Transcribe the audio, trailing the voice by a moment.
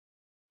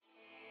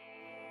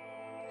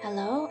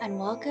Hello and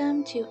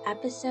welcome to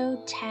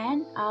episode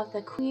 10 of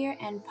the Queer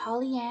and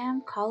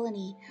Polyam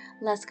Colony.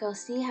 Let's go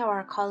see how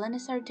our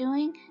colonists are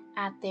doing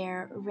at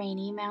their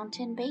rainy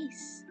mountain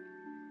base.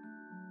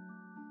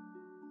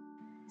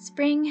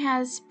 Spring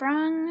has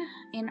sprung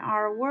in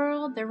our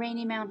world, the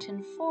rainy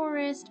mountain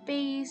forest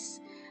base,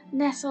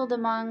 nestled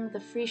among the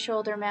Free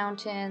Shoulder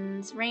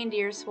Mountains,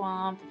 Reindeer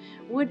Swamp,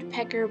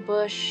 Woodpecker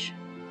Bush,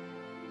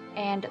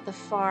 and the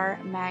far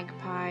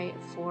Magpie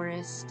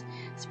Forest.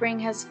 Spring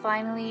has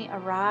finally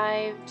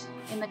arrived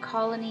in the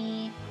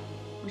colony,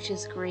 which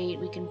is great.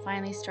 We can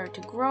finally start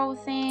to grow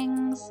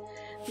things.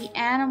 The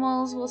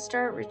animals will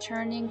start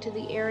returning to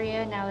the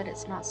area now that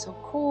it's not so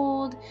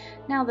cold,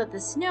 now that the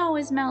snow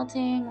is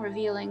melting,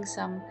 revealing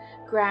some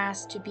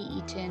grass to be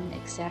eaten,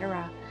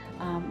 etc.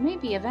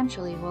 Maybe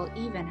eventually we'll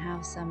even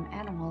have some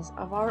animals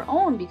of our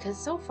own, because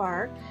so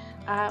far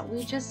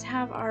we just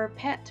have our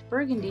pet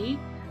Burgundy,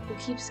 who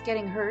keeps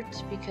getting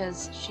hurt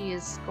because she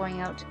is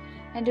going out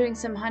and doing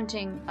some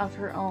hunting of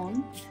her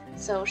own.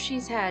 So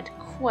she's had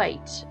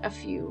quite a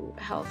few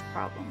health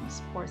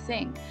problems, poor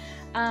thing.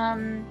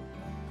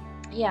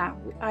 Yeah,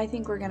 I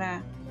think we're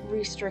gonna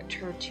restrict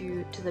her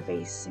to the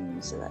base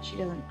soon so that she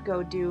doesn't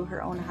go do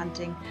her own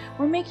hunting.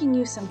 We're making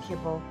you some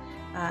kibble.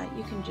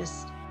 You can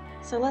just...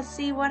 So let's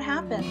see what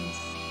happens.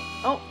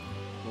 Oh,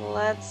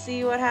 let's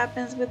see what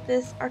happens with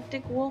this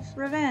Arctic Wolf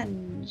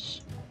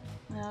revenge.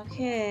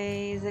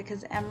 Okay, is it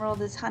because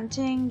Emerald is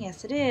hunting?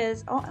 Yes, it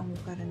is. Oh, and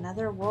we've got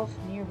another wolf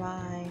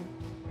nearby.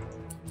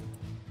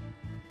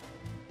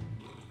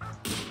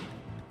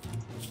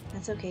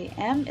 That's okay.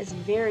 Em is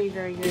very,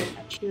 very good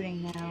at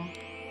shooting now.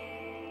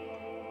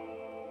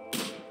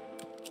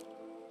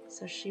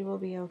 So she will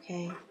be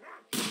okay.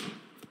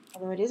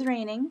 Although it is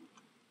raining,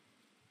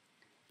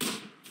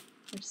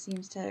 which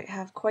seems to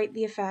have quite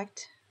the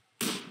effect,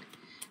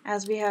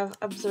 as we have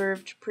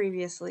observed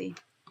previously.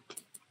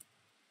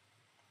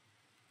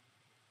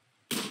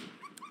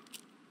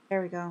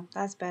 There we go.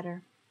 That's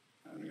better.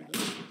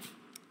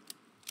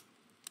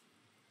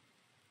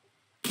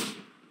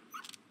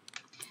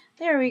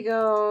 There we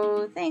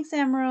go. Thanks,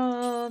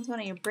 Emerald. Why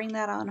don't you bring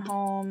that on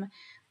home?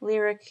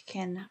 Lyric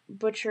can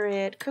butcher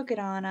it, cook it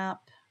on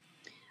up.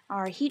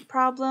 Our heat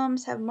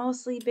problems have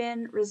mostly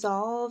been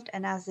resolved,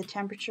 and as the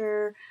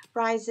temperature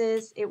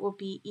rises, it will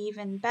be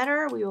even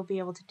better. We will be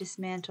able to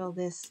dismantle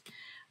this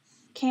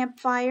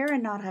campfire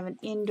and not have an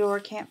indoor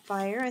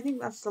campfire. I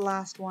think that's the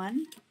last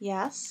one.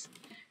 Yes.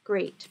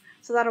 Great.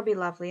 So that'll be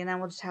lovely, and then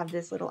we'll just have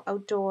this little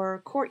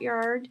outdoor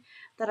courtyard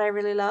that I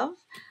really love.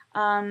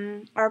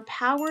 Our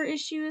power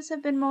issues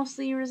have been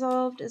mostly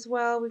resolved as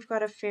well. We've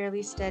got a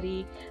fairly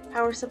steady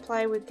power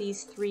supply with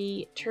these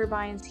 3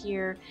 turbines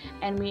here,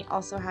 and we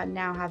also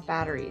now have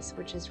batteries,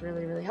 which is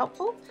really, really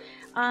helpful.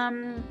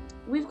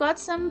 We've got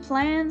some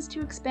plans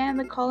to expand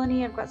the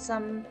colony. I've got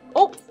some...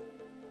 Oh!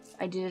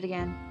 I did it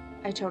again.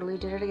 I totally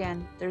did it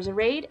again. There's a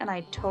raid, and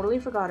I totally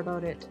forgot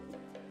about it.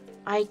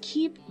 I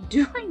keep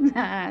doing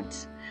that.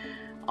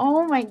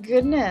 Oh my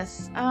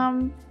goodness.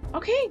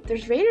 Okay,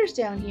 there's raiders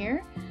down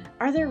here.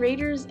 Are there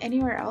raiders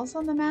anywhere else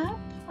on the map?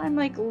 I'm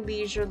like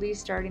leisurely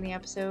starting the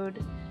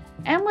episode.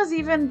 Em was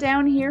even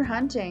down here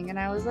hunting, and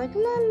I was like,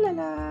 la la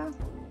la.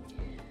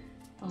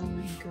 Oh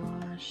my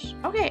gosh.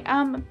 Okay,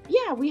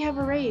 yeah, we have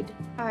a raid.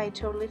 I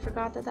totally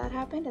forgot that that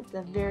happened at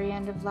the very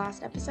end of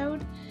last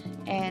episode,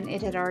 and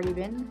it had already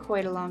been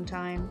quite a long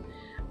time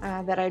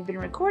that I'd been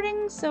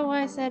recording, so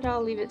I said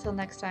I'll leave it till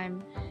next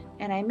time.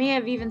 And I may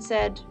have even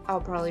said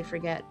I'll probably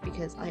forget,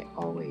 because I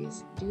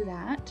always do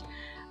that.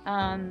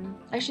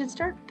 I should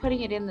start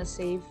putting it in the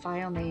save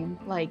file name,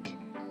 like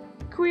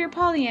Queer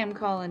Polyam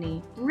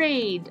Colony,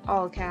 Raid,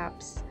 all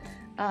caps.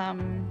 I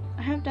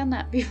have done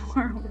that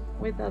before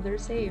with other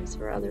saves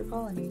for other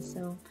colonies,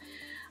 so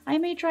I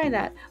may try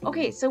that.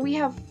 Okay, so we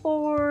have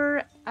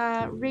 4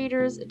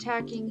 raiders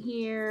attacking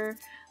here.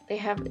 They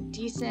have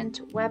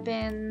decent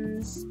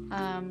weapons,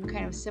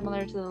 kind of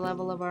similar to the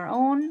level of our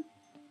own,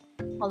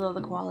 although the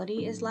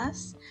quality is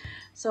less.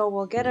 So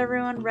we'll get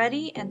everyone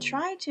ready and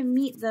try to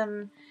meet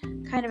them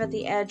kind of at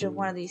the edge of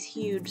one of these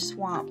huge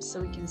swamps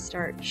so we can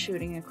start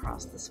shooting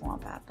across the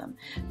swamp at them.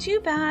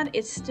 Too bad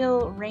it's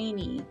still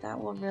rainy. That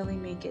will really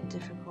make it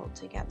difficult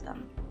to get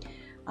them.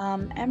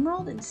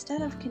 Emerald,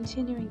 instead of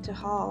continuing to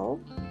haul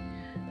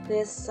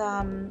this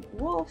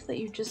wolf that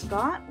you just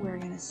got, we're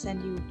going to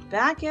send you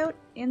back out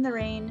in the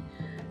rain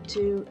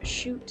to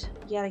shoot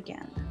yet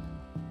again.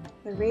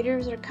 The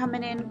raiders are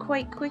coming in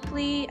quite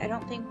quickly. I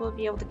don't think we'll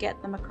be able to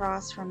get them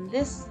across from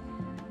this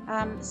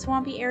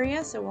swampy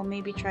area, so we'll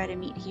maybe try to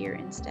meet here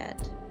instead.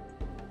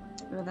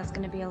 Well, that's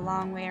going to be a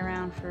long way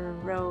around for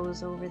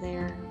Rose over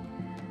there.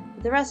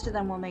 But the rest of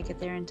them will make it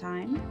there in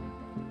time.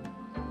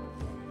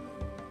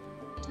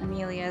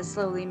 Amelia is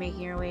slowly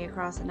making her way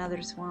across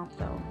another swamp,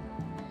 though.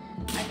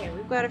 Okay,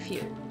 we've got a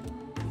few.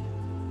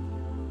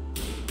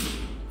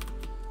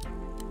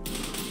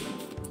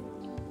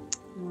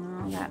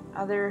 That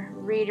other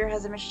raider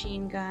has a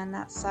machine gun.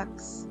 That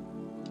sucks.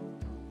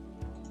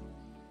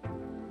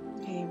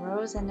 Okay,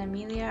 Rose and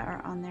Amelia are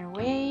on their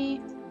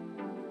way.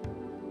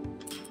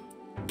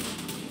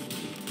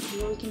 See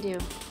what we can do.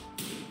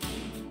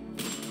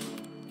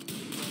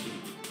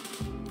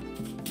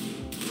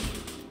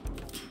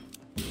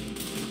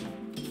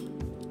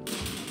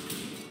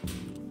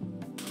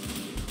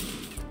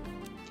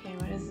 Okay,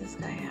 what does this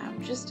guy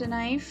have? Just a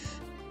knife.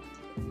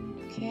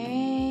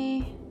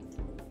 Okay.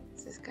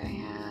 Does this guy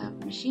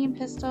have? Machine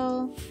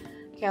pistol.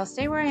 Okay, I'll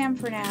stay where I am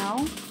for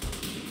now.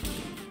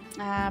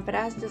 But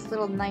as this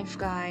little knife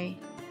guy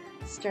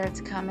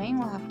starts coming,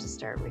 we'll have to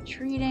start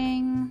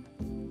retreating.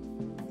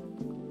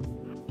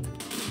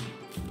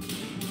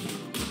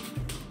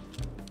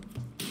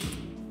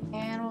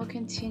 And we'll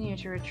continue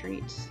to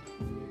retreat.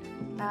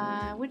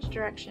 Which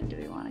direction do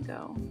we want to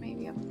go?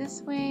 Maybe up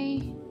this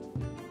way?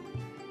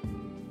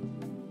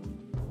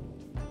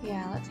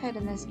 Yeah, let's head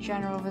in this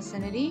general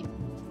vicinity.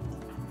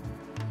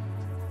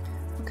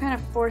 We'll kind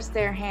of force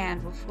their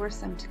hand. We'll force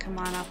them to come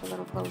on up a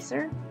little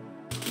closer.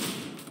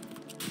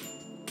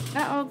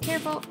 Uh-oh,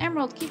 careful.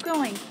 Emerald, keep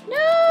going.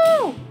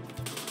 No!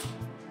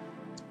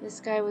 This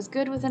guy was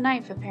good with a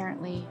knife,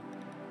 apparently.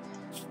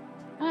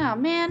 Oh,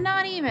 man,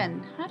 not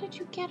even. How did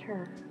you get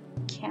her,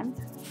 Kemp?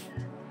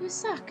 You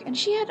suck. And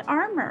she had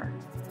armor.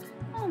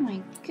 Oh, my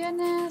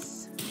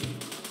goodness.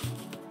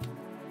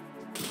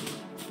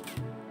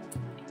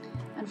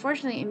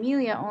 Unfortunately,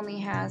 Amelia only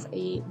has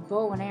a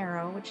bow and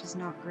arrow, which is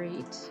not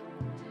great.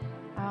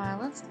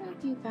 Let's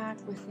move you back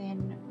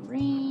within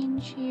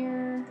range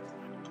here.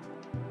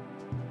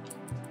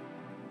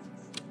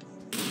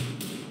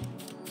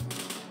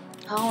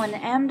 Oh, and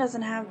M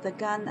doesn't have the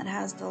gun that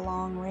has the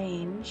long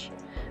range.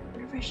 I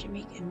wonder if I should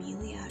make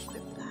Amelia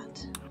equip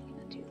that. I'm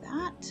gonna do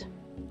that.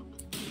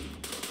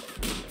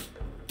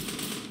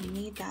 We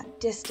need that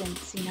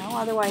distance, you know?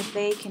 Otherwise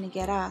they can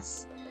get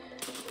us,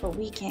 but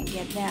we can't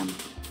get them.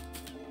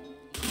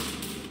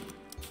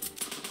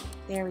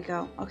 There we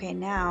go. Okay,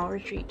 now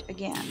retreat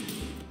again.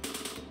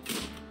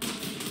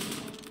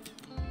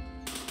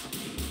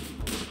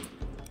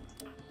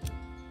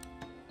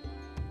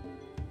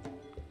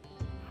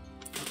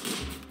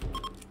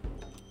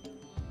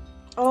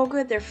 Oh,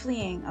 good, they're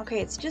fleeing. Okay,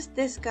 it's just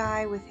this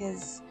guy with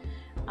his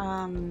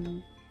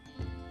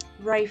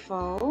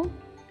rifle.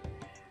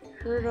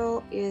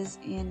 Hurdle is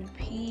in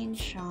pain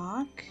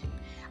shock.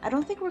 I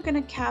don't think we're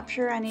going to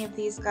capture any of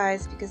these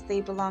guys because they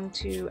belong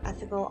to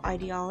ethical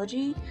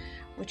ideology,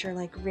 which are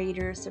like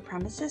raider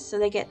supremacists. So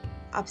they get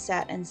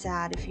upset and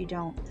sad if you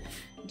don't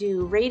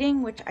do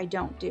raiding, which I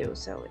don't do.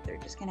 So they're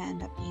just going to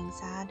end up being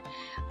sad.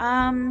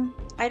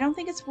 I don't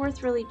think it's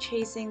worth really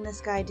chasing this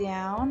guy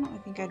down. I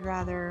think I'd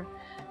rather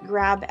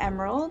grab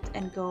Emerald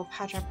and go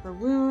patch up her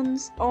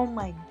wounds. Oh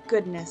my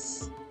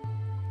goodness.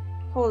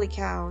 Holy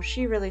cow,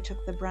 she really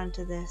took the brunt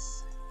of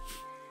this.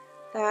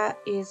 That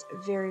is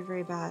very,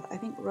 very bad. I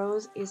think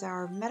Rose is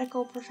our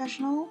medical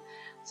professional,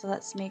 so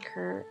let's make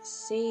her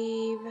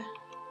save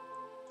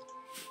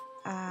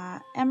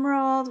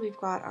Emerald. We've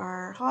got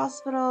our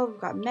hospital, we've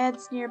got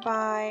meds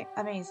nearby.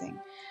 Amazing.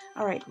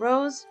 Alright,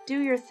 Rose, do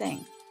your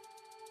thing.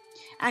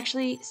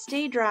 Actually,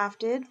 stay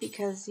drafted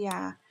because,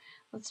 yeah,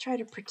 let's try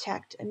to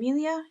protect.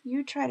 Amelia,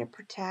 you try to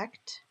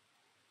protect.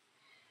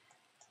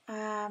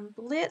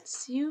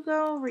 Blitz, you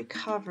go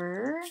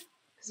recover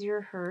because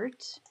you're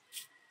hurt.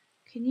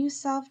 Can you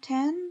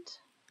self-tend?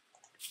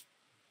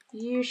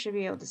 You should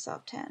be able to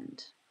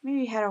self-tend.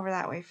 Maybe head over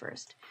that way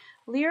first.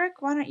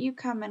 Lyric, why don't you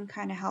come and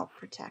kind of help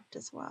protect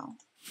as well?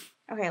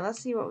 Okay, let's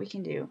see what we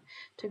can do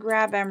to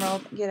grab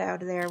Emerald and get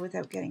out of there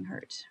without getting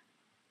hurt.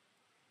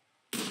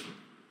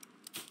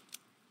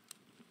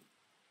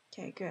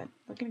 Okay, good.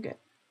 Looking good.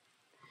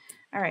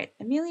 Alright,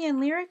 Amelia and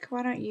Lyric,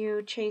 why don't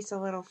you chase a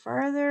little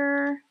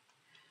farther?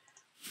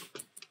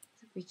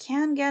 If we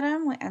can get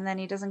him and then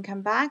he doesn't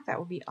come back, that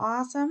would be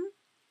awesome.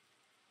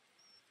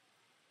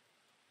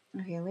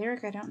 Okay,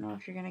 Lyric, I don't know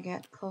if you're going to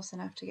get close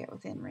enough to get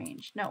within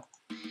range. No.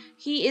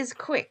 He is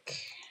quick.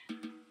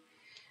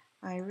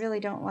 I really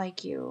don't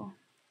like you.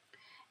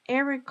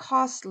 Eric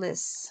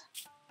Costless.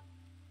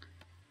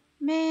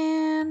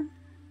 Man.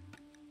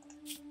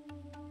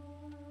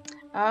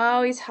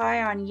 Oh, he's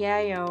high on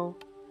yayo.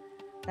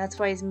 That's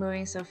why he's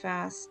moving so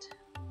fast.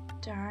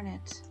 Darn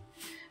it.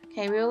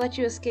 Okay, we will let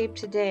you escape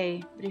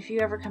today, but if you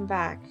ever come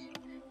back,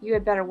 you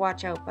had better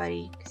watch out,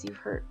 buddy, because you've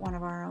hurt one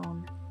of our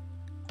own.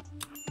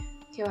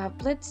 Okay, we'll have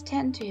Blitz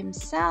tend to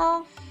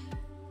himself.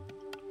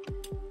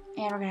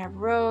 And we're going to have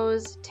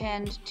Rose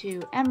tend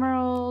to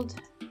Emerald,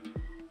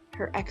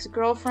 her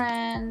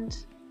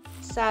ex-girlfriend.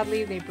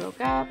 Sadly, they broke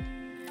up.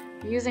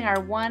 Using our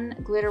one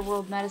Glitter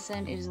World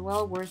medicine, it is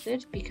well worth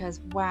it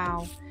because,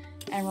 wow,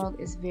 Emerald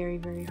is very,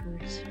 very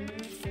hurt.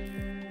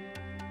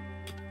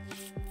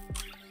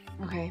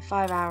 Okay,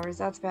 5 hours,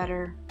 that's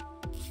better.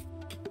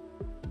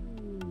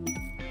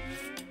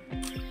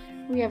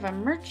 We have a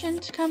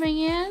merchant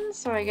coming in,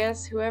 so I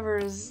guess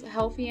whoever's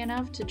healthy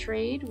enough to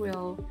trade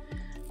will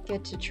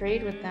get to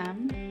trade with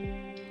them.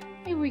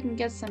 Maybe we can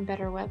get some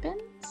better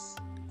weapons.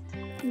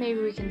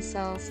 Maybe we can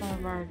sell some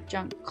of our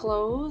junk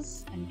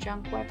clothes and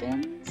junk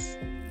weapons.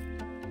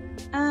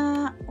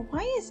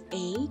 Why is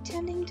A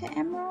tending to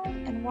Emerald?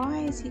 And why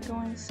is he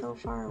going so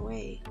far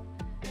away?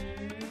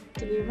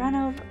 Did we run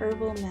out of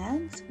herbal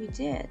meds? We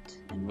did,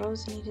 and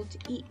Rose needed to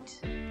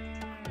eat.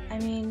 I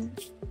mean,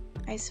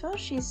 I suppose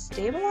she's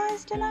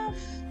stabilized enough?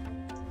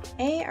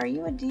 Are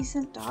you a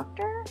decent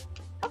doctor?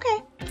 Okay,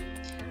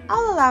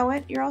 I'll allow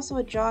it. You're also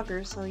a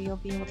jogger, so you'll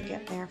be able to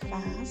get there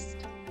fast.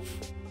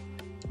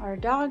 Our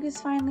dog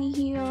is finally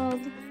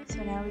healed,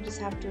 so now we just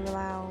have to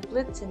allow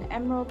Blitz and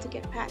Emerald to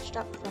get patched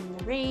up from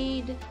the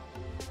raid.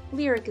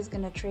 Lyric is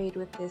going to trade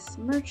with this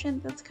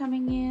merchant that's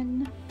coming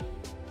in.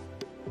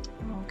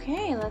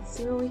 Okay, let's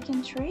see what we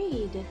can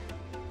trade.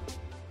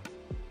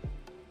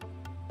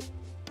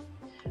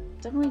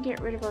 Definitely get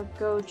rid of our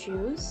go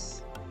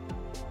juice.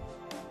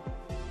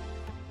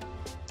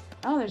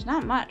 Oh, there's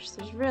not much.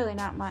 There's really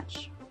not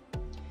much.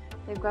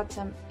 They've got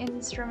some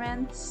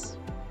instruments.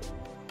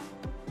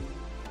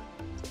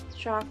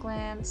 Shock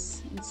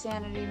lance,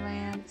 insanity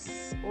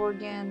lance,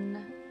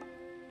 organ.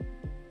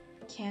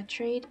 Can't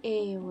trade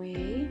A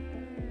away.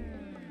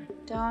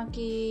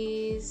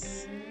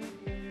 Donkeys.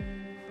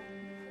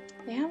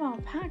 They have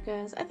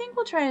alpacas. I think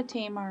we'll try to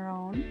tame our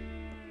own.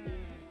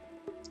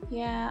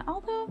 Yeah,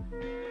 although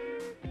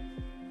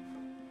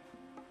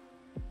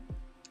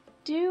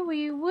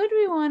would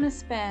we want to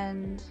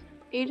spend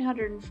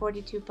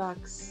 842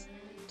 bucks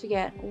to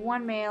get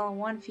one male and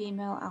one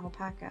female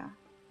alpaca?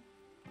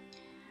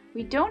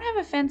 We don't have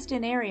a fenced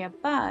in area,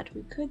 but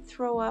we could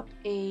throw up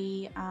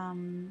a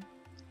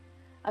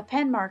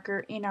pen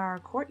marker in our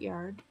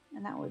courtyard,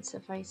 and that would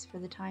suffice for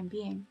the time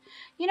being.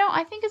 You know,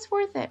 I think it's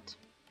worth it.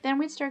 Then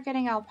we'd start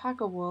getting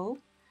alpaca wool,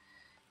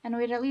 and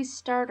we'd at least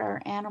start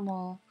our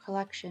animal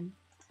collection.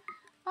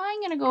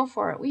 I'm gonna go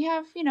for it. We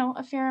have, you know,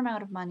 a fair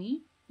amount of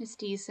money. It's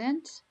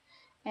decent.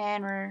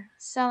 And we're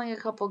selling a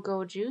couple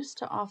go juice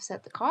to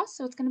offset the cost,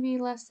 so it's gonna be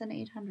less than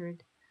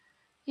 800.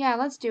 Yeah,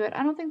 let's do it.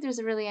 I don't think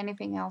there's really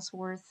anything else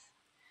worth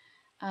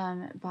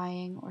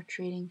buying or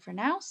trading for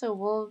now, so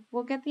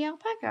we'll get the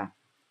alpaca.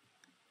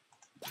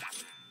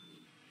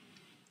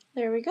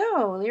 There we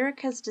go.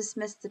 Lyric has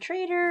dismissed the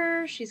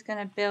trader. She's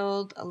gonna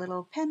build a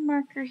little pen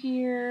marker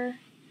here.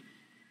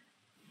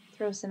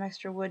 Throw some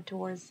extra wood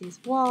towards these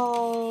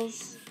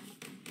walls.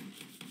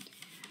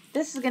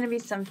 This is gonna be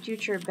some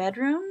future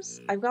bedrooms.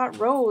 I've got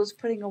Rose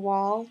putting a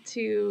wall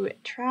to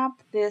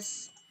trap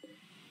this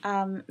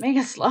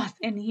mega sloth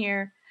in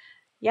here.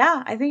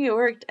 Yeah, I think it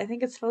worked. I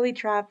think it's fully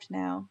trapped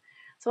now.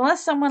 So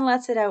unless someone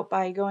lets it out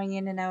by going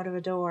in and out of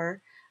a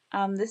door,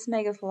 this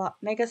mega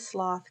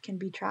sloth can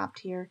be trapped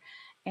here.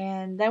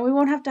 And then we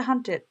won't have to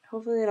hunt it.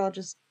 Hopefully it'll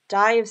just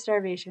die of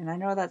starvation. I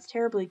know that's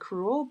terribly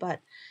cruel, but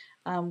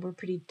we're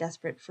pretty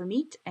desperate for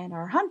meat. And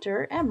our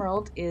hunter,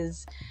 Emerald,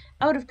 is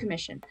out of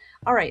commission.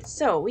 Alright,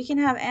 so we can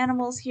have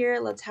animals here.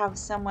 Let's have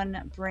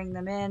someone bring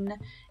them in.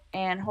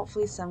 And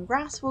hopefully some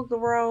grass will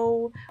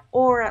grow,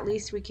 or at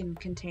least we can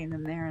contain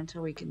them there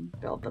until we can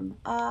build them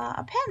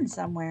a pen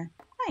somewhere.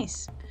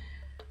 Nice.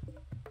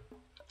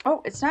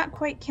 Oh, it's not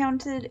quite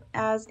counted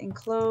as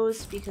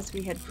enclosed because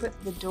we had put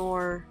the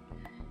door,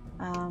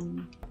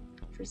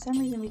 for some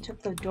reason we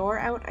took the door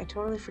out. I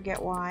totally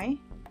forget why.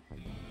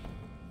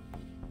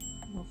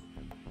 We'll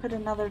put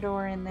another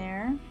door in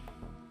there.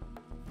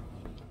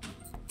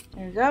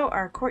 There we go.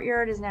 Our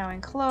courtyard is now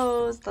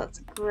enclosed. Let's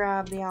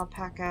grab the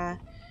alpaca.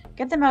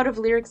 Get them out of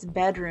Lyric's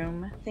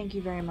bedroom. Thank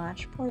you very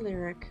much. Poor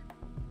Lyric.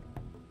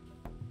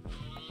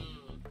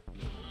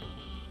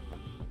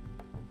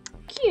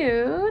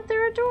 Cute.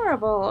 They're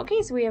adorable.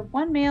 Okay, so we have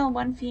one male,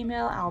 one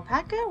female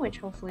alpaca, which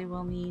hopefully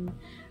will mean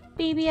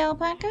baby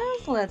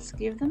alpacas. Let's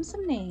give them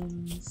some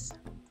names.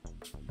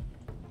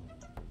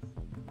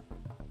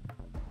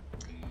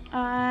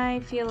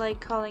 I feel like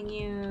calling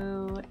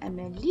you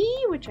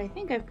Emelie, which I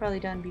think I've probably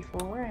done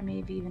before. I may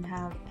have even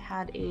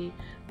had a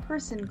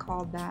person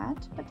called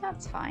that, but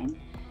that's fine.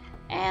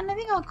 And I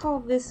think I'll call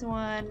this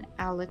one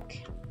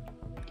Alec.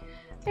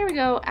 There we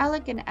go,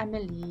 Alec and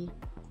Emelie.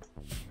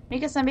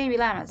 Make us some baby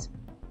llamas.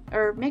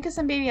 Or make us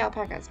some baby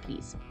alpacas,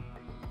 please.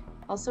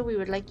 Also, we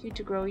would like you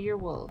to grow your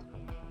wool,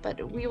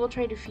 but we will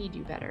try to feed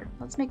you better.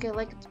 Let's make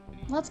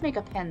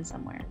a pen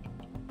somewhere.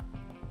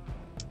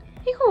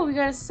 Hey, cool, we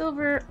got a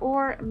silver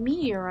ore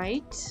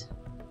meteorite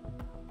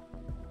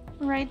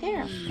right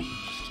there.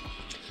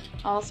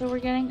 Also, we're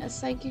getting a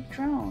psychic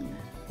drone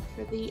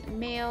for the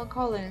male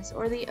colonist,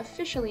 or the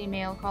officially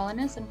male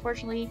colonist.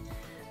 Unfortunately,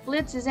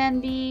 Blitz is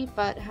NB,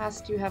 but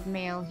has to have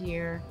male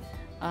here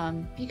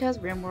because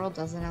RimWorld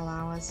doesn't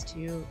allow us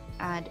to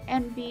add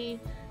NB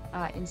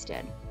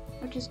instead,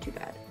 which is too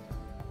bad.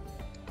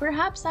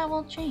 Perhaps that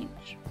will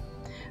change.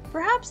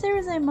 Perhaps there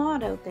is a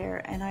mod out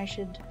there, and I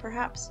should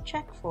perhaps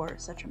check for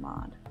such a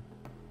mod.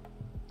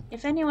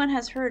 If anyone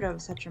has heard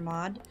of such a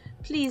mod,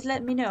 please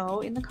let me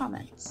know in the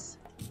comments.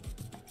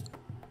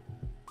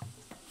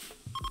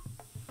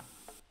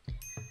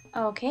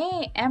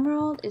 Okay,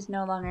 Emerald is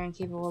no longer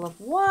incapable of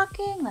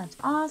walking. That's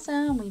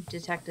awesome. We've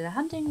detected a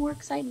hunting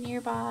worksite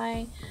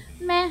nearby.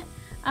 Meh.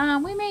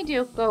 We may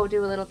go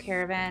do a little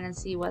caravan and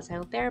see what's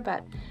out there,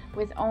 but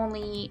with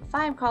only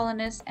 5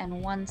 colonists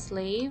and 1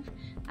 slave,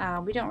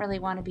 we don't really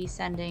want to be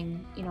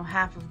sending,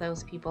 half of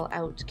those people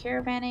out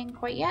caravanning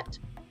quite yet.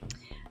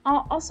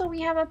 Also,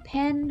 we have a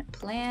pen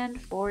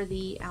planned for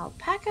the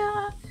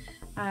alpaca.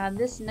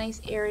 This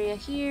nice area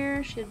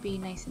here should be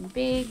nice and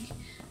big.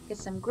 Get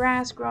some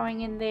grass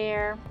growing in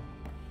there.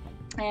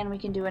 And we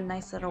can do a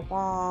nice little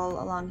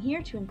wall along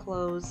here to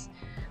enclose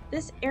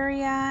this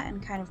area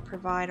and kind of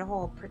provide a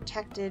whole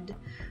protected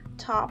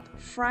top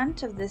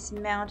front of this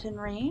mountain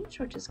range,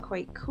 which is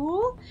quite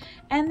cool.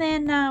 And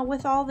then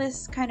with all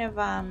this kind of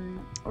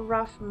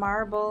rough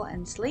marble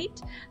and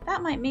slate,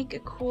 that might make a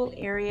cool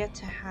area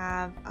to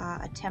have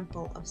a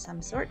temple of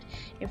some sort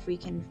if we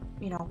can,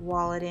 you know,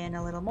 wall it in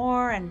a little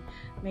more and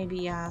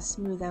maybe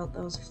smooth out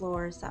those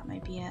floors. That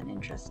might be an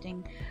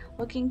interesting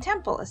looking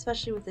temple,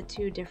 especially with the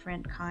two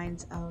different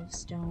kinds of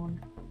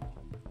stone.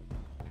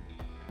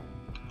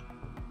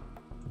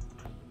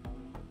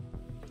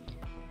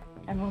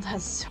 Emerald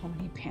has so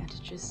many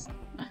bandages.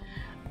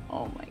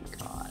 Oh my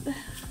god.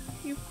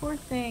 You poor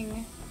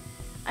thing.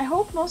 I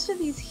hope most of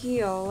these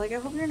heal. Like, I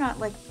hope you're not,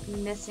 like,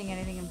 missing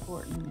anything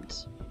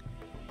important.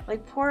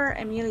 Like, poor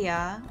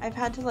Amelia. I've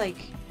had to, like,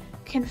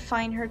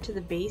 confine her to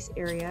the base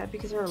area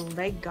because her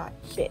leg got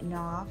bitten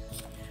off.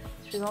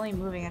 She was only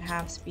moving at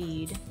half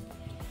speed.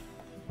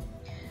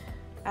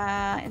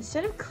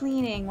 Instead of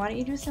cleaning, why don't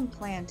you do some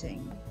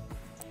planting?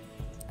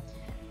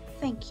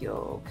 Thank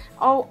you.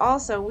 Oh,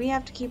 also, we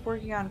have to keep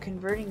working on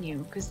converting you,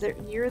 because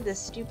you're this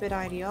stupid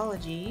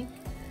ideology.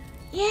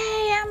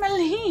 Yay,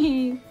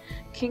 Emelie!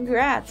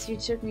 Congrats, you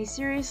took me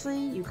seriously.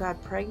 You got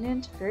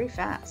pregnant very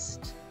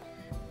fast.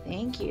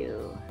 Thank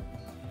you.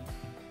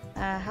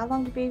 How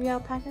long do baby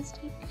alpacas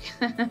take?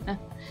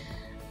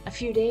 A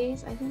few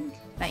days, I think.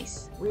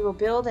 Nice. We will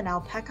build an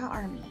alpaca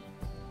army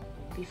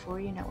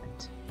before you know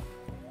it.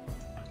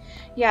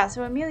 Yeah,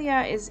 so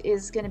Amelia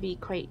is going to be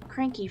quite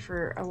cranky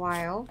for a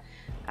while.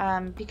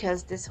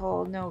 Because this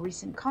whole no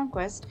recent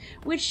conquest,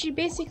 which she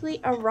basically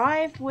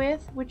arrived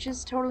with, which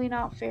is totally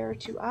not fair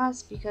to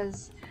us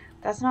because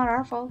that's not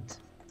our fault.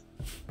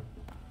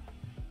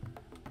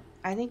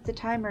 I think the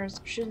timers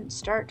shouldn't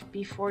start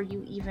before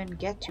you even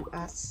get to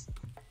us.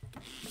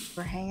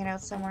 We're hanging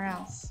out somewhere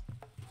else.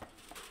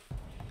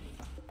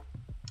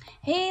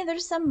 Hey,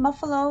 there's some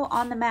buffalo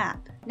on the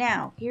map.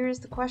 Now, here's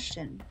the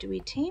question. Do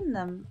we tame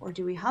them, or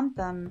do we hunt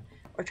them,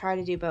 or try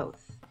to do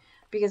both?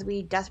 Because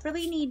we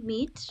desperately need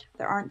meat.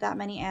 There aren't that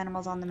many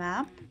animals on the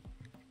map.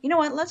 You know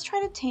what? Let's try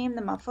to tame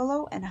the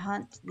buffalo and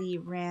hunt the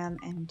ram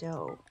and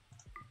doe.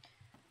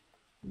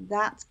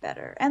 That's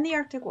better. And the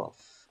Arctic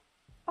wolf.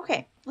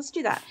 Okay, let's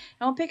do that.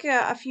 And we'll pick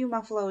a few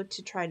buffalo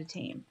to try to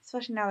tame,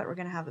 especially now that we're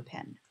going to have a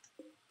pen.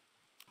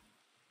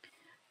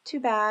 Too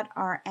bad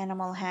our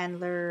animal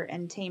handler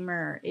and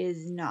tamer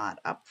is not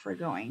up for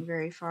going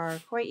very far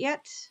quite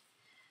yet.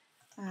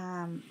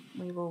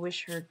 We will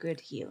wish her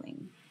good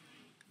healing.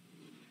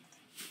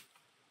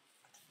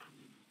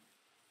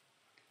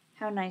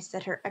 How nice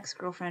that her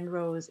ex-girlfriend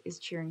Rose is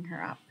cheering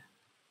her up.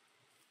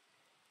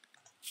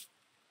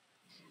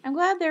 I'm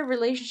glad their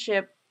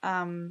relationship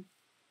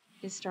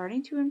is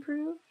starting to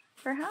improve,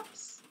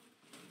 perhaps.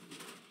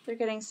 They're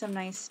getting some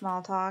nice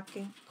small talk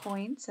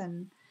points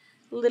and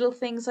little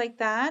things like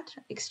that,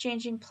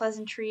 exchanging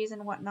pleasantries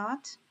and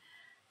whatnot.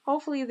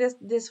 Hopefully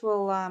this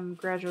will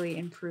gradually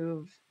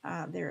improve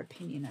their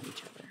opinion of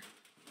each other.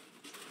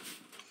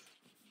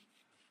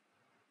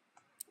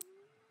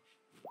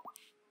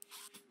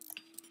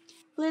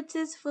 Blitz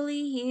is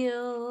fully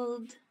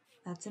healed.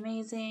 That's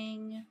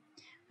amazing.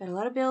 Got a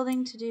lot of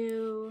building to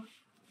do.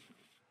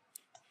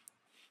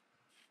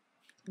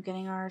 I'm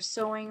getting our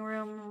sewing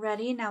room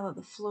ready now that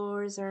the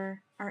floors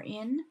are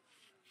in.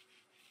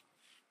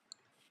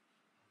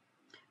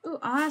 Ooh,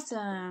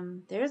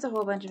 awesome. There's a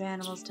whole bunch of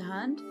animals to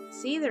hunt.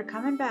 See, they're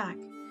coming back.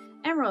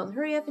 Emerald,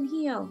 hurry up and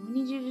heal. We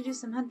need you to do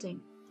some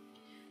hunting.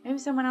 Maybe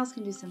someone else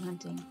can do some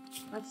hunting.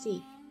 Let's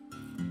see.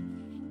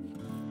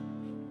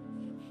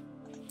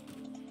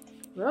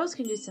 Rose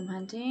can do some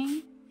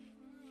hunting.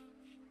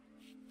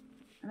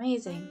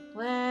 Amazing.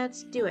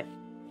 Let's do it.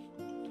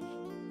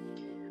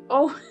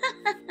 Oh,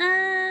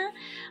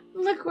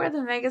 look where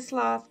the Mega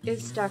Sloth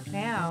is stuck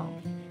now.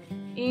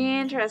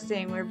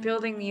 Interesting. We're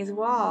building these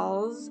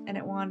walls, and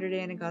it wandered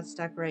in and got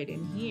stuck right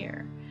in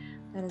here.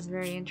 That is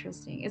very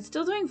interesting. It's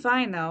still doing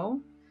fine,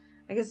 though.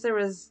 I guess there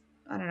was,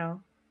 I don't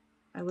know.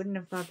 I wouldn't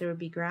have thought there would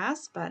be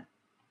grass, but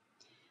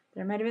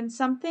there might have been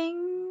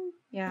something.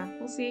 Yeah,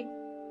 we'll see.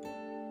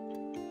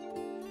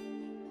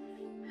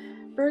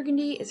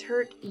 Burgundy is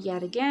hurt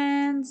yet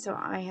again, so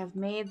I have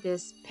made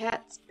this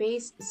pet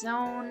space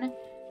zone,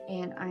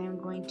 and I am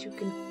going to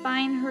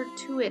confine her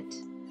to it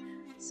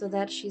so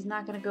that she's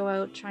not going to go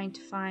out trying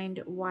to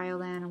find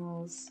wild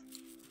animals.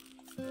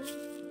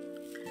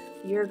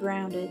 You're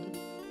grounded.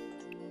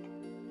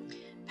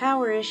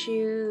 Power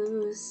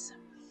issues.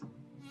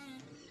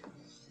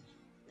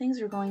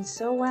 Things are going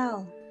so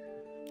well.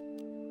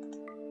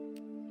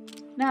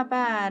 Not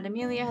bad.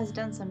 Amelia has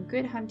done some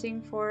good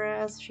hunting for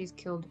us. She's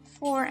killed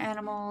 4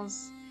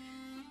 animals.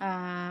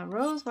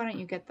 Rose, why don't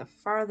you get the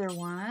farther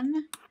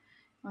one?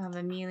 We'll have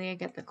Amelia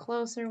get the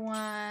closer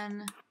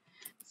one,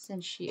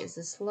 since she is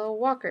a slow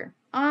walker.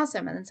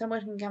 Awesome. And then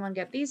someone can come and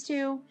get these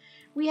 2.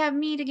 We have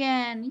meat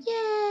again.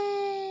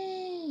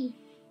 Yay!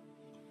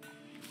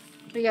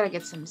 We gotta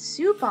get some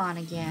soup on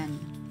again.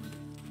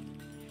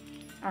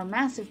 Our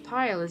massive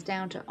pile is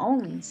down to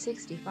only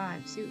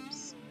 65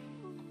 soups.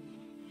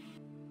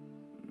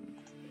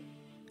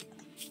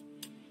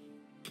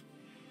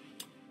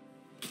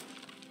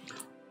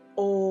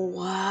 Oh,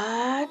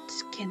 what?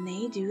 Can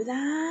they do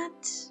that?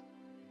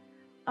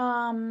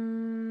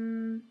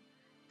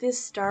 This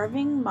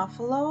starving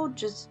muffalo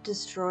just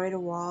destroyed a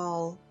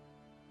wall.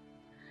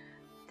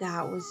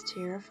 That was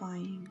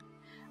terrifying.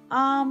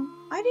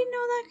 I didn't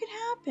know that could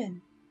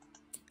happen.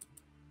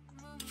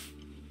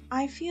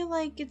 I feel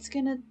like it's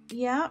gonna,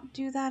 yeah,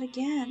 do that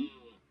again.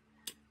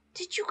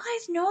 Did you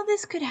guys know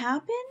this could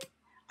happen?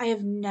 I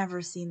have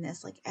never seen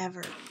this, like,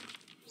 ever.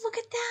 Look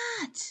at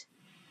that!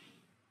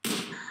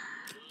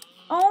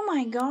 Oh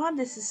my god,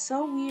 this is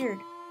so weird.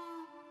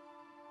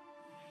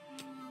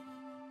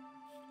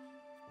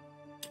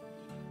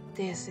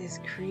 This is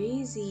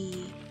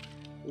crazy.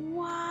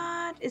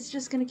 What? It's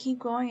just gonna keep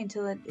going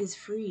until it is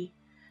free.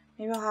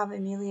 Maybe I'll have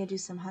Amelia do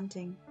some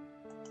hunting.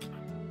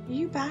 Are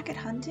you back at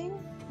hunting?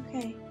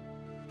 Okay.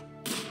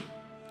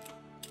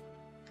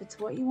 If it's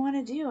what you want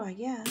to do, I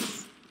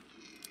guess.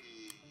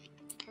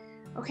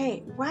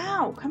 Okay,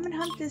 wow, come and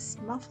hunt this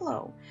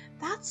muffalo.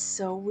 That's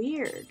so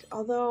weird.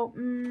 Although,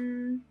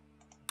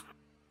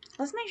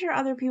 let's make sure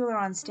other people are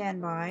on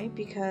standby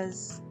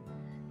because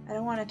I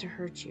don't want it to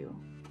hurt you.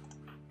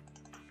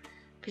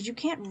 Because you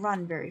can't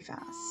run very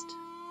fast.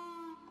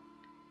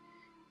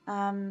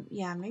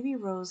 Yeah, maybe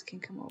Rose can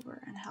come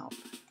over and help.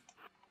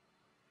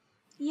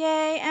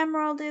 Yay,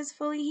 Emerald is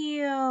fully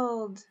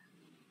healed.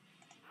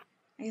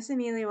 I guess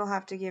Amelia will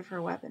have to give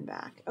her weapon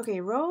back.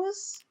 Okay,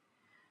 Rose,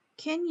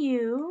 can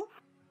you...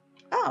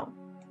 Oh,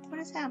 what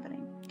is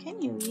happening?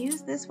 Can you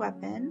use this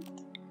weapon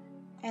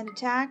and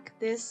attack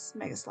this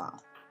Mega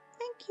Sloth?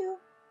 Thank you.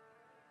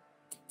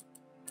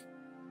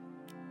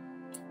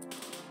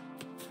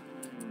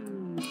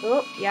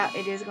 Oh, yeah,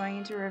 it is going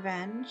into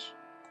revenge.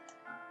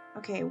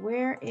 Okay,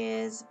 where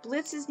is...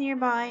 Blitz is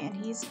nearby and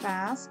he's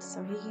fast,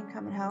 so he can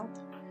come and help.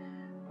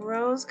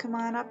 Rose, come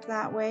on up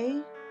that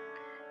way.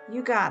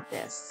 You got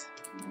this.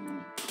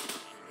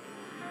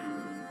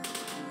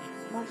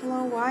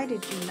 Buffalo, why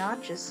did you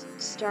not just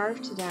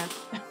starve to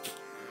death?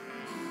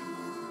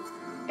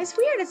 It's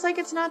weird. It's like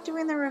it's not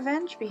doing the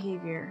revenge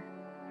behavior.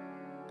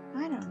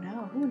 I don't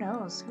know. Who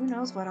knows? Who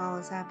knows what all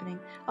is happening?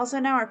 Also,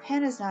 now our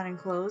pen is not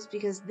enclosed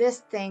because this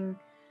thing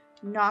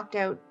knocked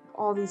out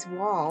all these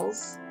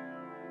walls.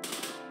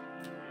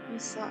 You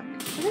suck.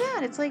 Look at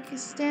that. It's like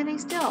standing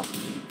still.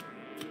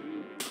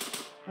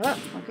 Oh,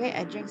 okay.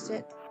 I jinxed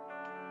it.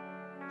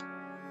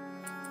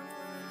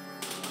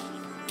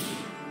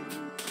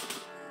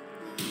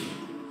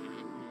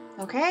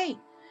 Okay.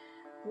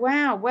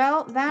 Wow.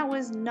 Well,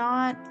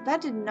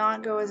 that did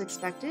not go as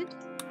expected.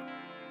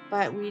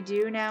 But we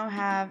do now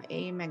have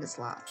a Mega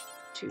Sloth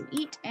to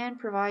eat and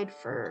provide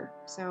fur.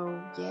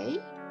 So, yay.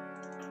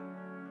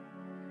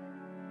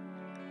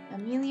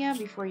 Amelia,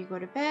 before you go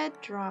to bed,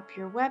 drop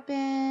your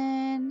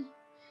weapon.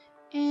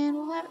 And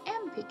we'll have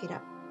Em pick it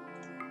up.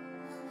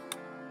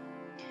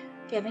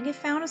 Okay, I think I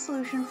found a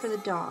solution for the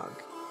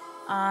dog.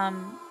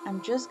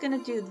 I'm just going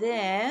to do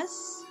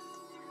this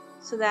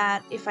so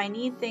that if I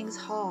need things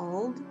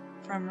hauled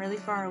from really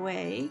far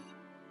away,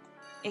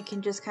 it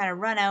can just kind of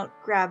run out,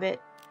 grab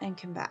it, and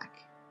come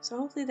back. So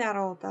hopefully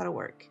that'll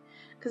work.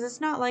 Because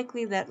it's not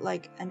likely that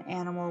like an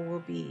animal will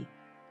be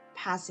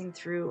passing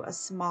through a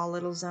small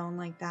little zone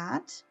like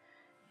that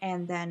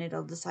and then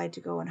it'll decide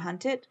to go and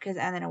hunt it and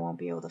then it won't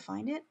be able to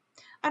find it.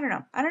 I don't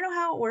know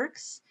how it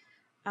works,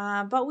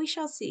 but we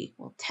shall see.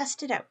 We'll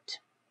test it out.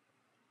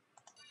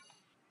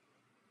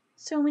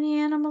 So many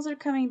animals are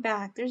coming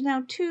back. There's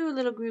now 2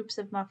 little groups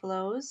of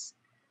muffalos.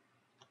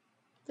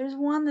 There's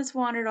one that's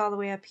wandered all the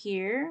way up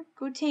here.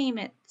 Go tame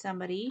it,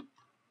 somebody.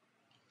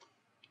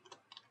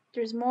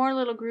 There's more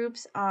little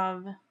groups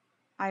of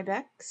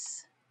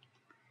ibex.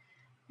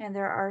 And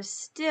there are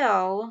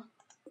still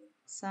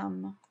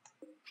some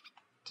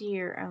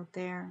deer out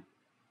there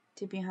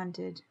to be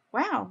hunted.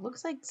 Wow,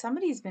 looks like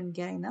somebody's been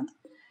getting them.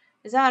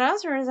 Is that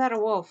us or is that a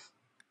wolf?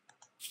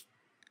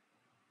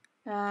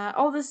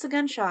 Oh, this is a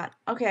gunshot.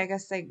 Okay, I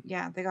guess they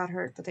got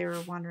hurt, but they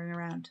were wandering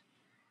around.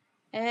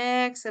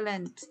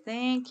 Excellent.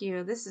 Thank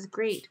you. This is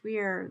great. We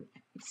are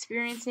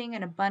experiencing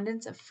an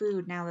abundance of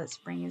food now that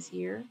spring is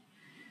here.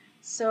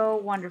 So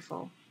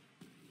wonderful.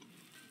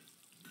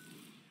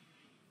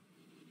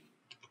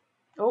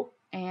 Oh,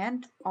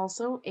 and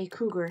also a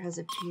cougar has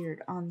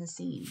appeared on the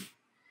scene.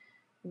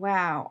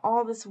 Wow,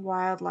 all this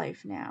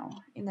wildlife now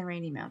in the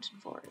Rainy Mountain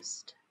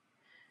Forest.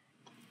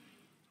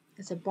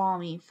 It's a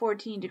balmy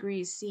 14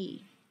 degrees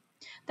C.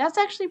 That's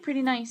actually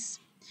pretty nice.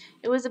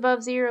 It was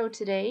above 0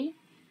 today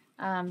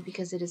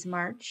because it is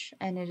March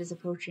and it is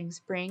approaching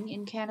spring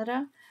in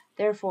Canada.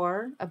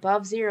 Therefore,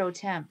 above 0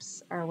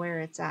 temps are where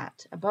it's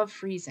at, above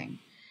freezing.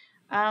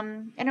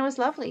 And it was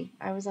lovely.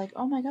 I was like,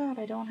 oh my god,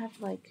 I don't have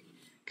to like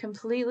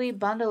completely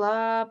bundle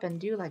up and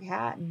do like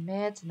hat and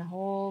mitts and the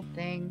whole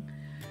thing.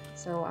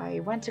 So I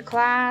went to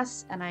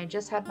class and I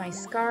just had my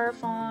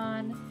scarf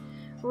on,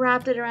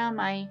 wrapped it around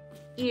my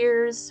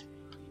ears,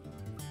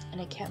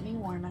 and it kept me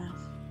warm enough.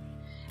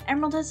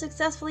 Emerald has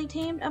successfully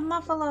tamed a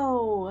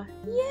muffalo!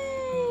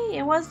 Yay!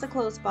 It was the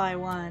close by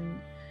one.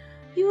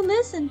 You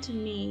listened to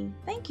me.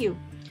 Thank you.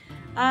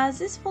 Is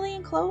this fully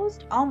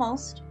enclosed?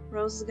 Almost.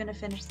 Rose is going to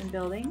finish some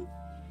building.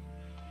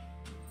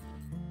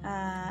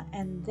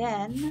 And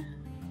then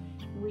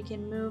we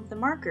can move the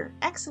marker.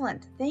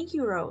 Excellent. Thank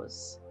you,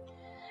 Rose.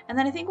 And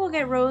then I think we'll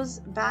get Rose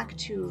back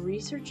to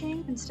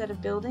researching instead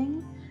of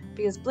building,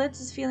 because Blitz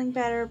is feeling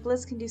better.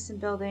 Blitz can do some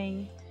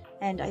building,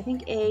 and I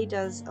think A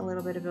does a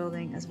little bit of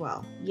building as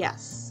well.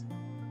 Yes.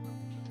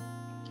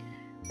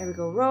 There we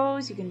go,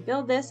 Rose. You can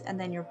build this, and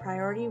then your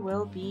priority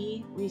will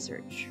be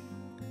research.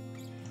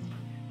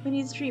 Who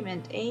needs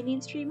treatment? A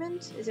needs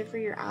treatment? Is it for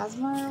your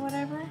asthma or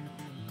whatever?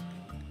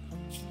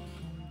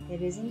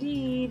 It is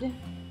indeed.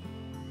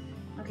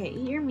 Okay,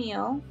 eat your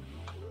meal.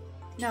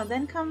 No,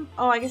 then come...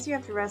 Oh, I guess you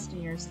have to rest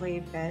in your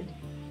slave bed.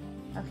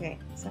 Okay,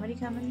 somebody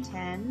come and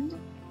tend.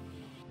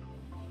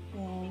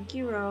 Thank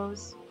you,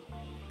 Rose.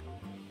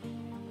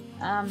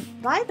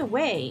 By the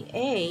way,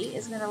 A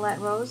is going to let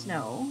Rose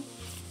know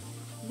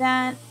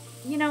that,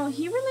 you know,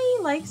 he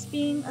really likes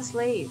being a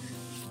slave.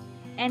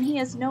 And he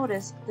has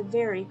noticed the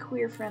very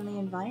queer-friendly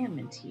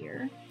environment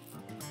here.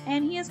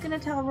 And he is going to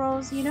tell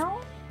Rose, you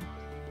know,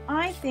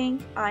 I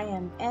think I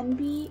am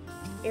NB,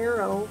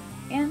 Arrow,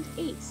 and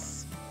Ace.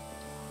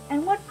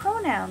 And what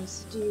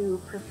pronouns do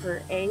you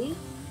prefer, A?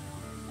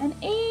 And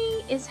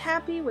A is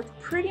happy with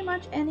pretty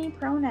much any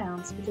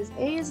pronouns because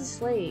A is a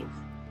slave.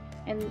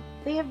 And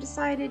they have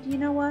decided, you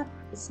know what?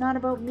 It's not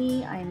about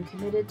me. I am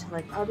committed to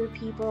like other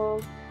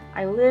people.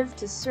 I live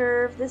to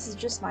serve. This is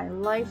just my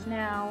life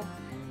now.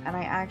 And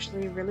I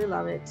actually really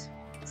love it.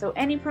 So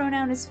any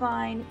pronoun is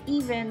fine,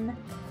 even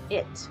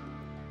it.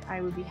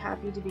 I would be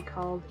happy to be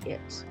called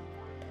it.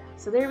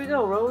 So there we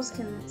go. Rose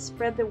can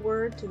spread the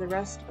word to the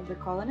rest of the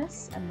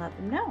colonists and let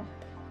them know.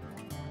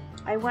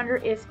 I wonder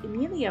if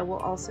Emelie will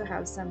also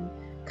have some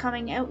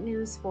coming out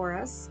news for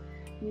us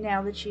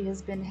now that she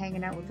has been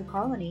hanging out with the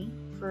colony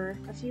for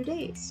a few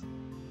days.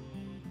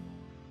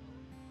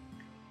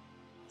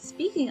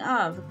 Speaking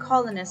of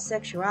colonist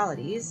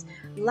sexualities,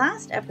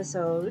 last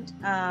episode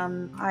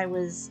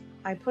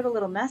I put a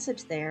little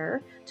message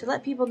there to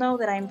let people know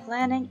that I'm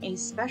planning a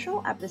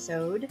special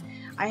episode.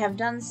 I have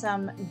done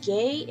some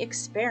gay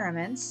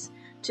experiments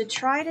to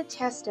try to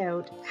test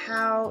out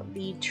how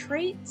the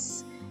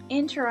traits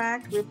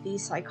interact with the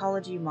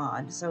psychology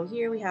mod. So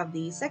here we have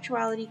the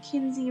sexuality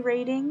Kinsey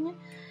rating,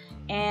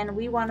 and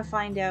we want to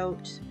find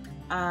out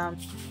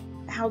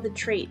how the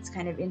traits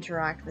kind of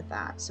interact with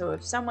that. So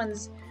if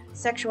someone's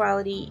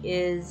sexuality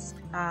is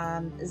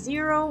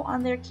 0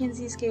 on their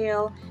Kinsey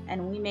scale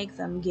and we make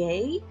them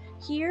gay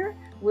here,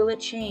 will it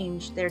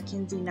change their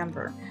Kinsey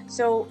number?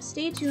 So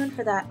stay tuned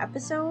for that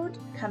episode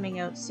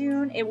coming out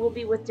soon. It will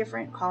be with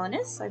different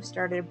colonists. I've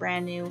started a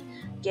brand new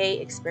gay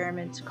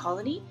experiment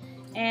colony,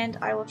 and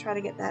I will try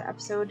to get that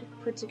episode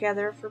put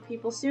together for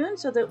people soon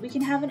so that we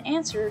can have an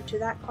answer to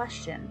that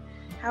question.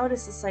 How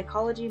does the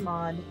psychology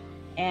mod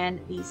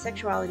and the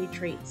sexuality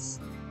traits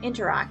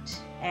interact,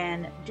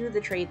 and do the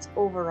traits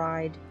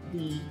override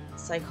the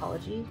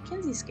psychology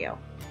Kinsey scale?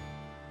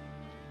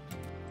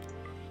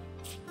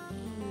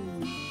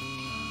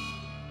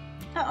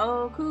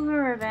 Uh-oh,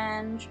 cougar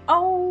revenge.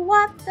 Oh,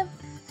 what the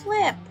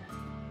flip?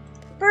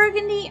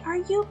 Burgundy, are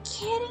you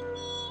kidding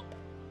me?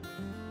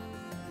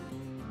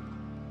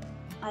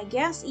 I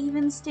guess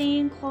even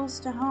staying close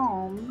to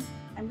home,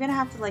 I'm gonna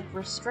have to like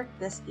restrict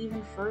this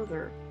even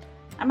further.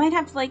 I might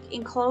have to like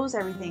enclose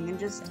everything and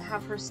just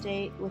have her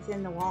stay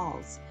within the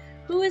walls.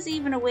 Who is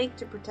even awake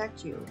to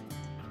protect you?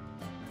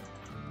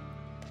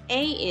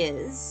 A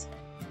is,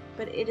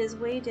 but it is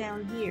way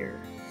down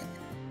here.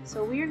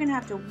 So we are gonna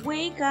have to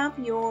wake up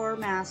your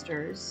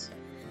masters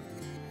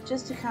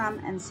just to come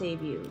and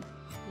save you.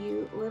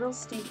 You little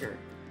stinker.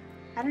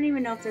 I don't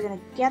even know if they're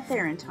gonna get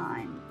there in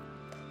time.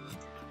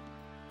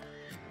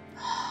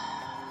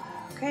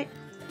 Okay,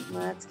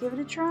 let's give it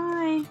a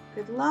try.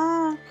 Good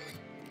luck.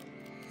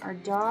 Our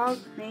dog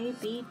may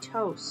be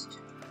toast.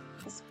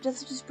 Let's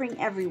just bring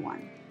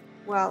everyone.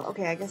 Well,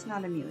 okay, I guess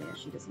not Emelie.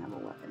 She doesn't have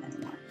a weapon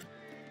anymore.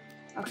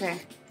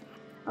 Okay.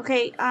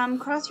 Okay,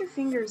 cross your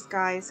fingers,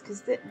 guys,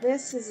 because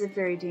this is a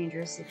very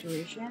dangerous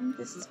situation.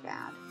 This is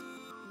bad.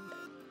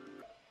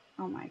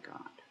 Oh my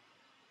god.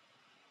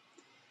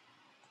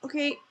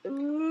 Okay,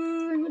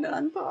 I'm gonna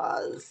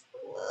unpause.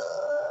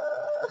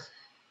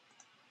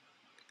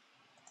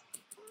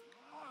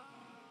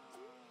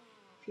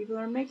 People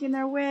are making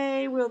their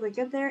way. Will they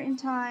get there in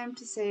time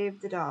to save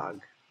the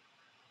dog?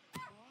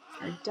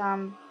 Our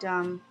dumb,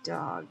 dumb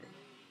dog.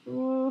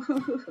 Ooh.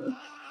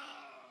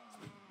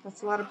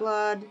 That's a lot of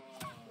blood.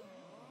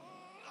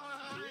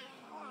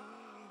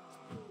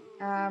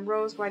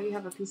 Rose, why do you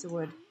have a piece of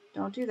wood?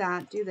 Don't do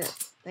that. Do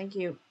this. Thank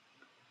you.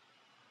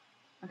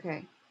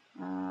 Okay.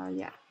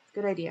 Yeah.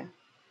 Good idea.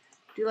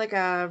 Do like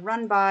a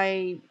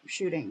run-by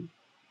shooting.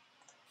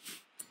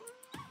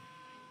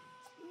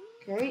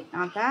 Okay,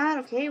 not bad.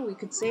 Okay, we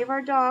could save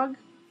our dog.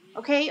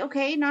 Okay,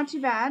 okay, not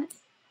too bad.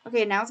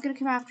 Okay, now it's gonna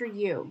come after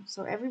you.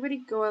 So everybody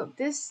go out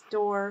this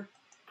door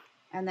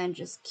and then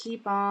just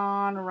keep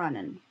on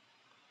running.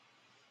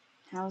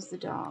 How's the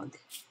dog?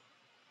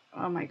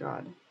 Oh my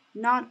god.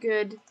 Not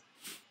good,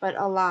 but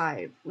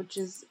alive, which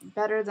is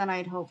better than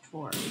I'd hoped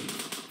for.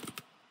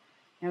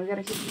 Now we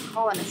gotta keep the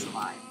colonists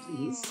alive,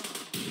 please.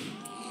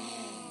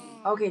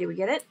 Okay, did we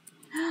get it?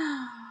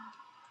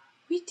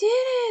 We did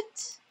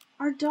it!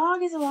 Our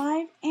dog is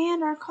alive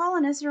and our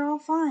colonists are all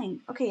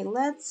fine. Okay,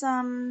 let's,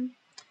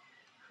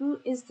 who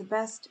is the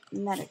best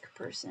medic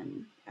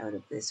person out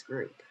of this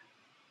group?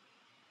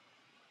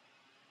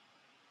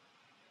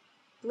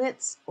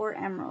 Blitz or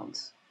Emerald?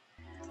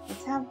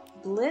 Let's have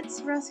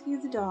Blitz rescue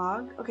the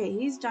dog. Okay,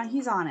 he's done.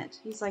 He's on it.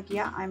 He's like,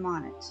 yeah, I'm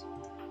on it.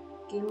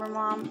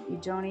 GaymerMom, you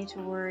don't need to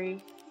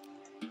worry.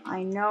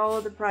 I know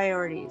the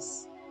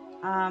priorities.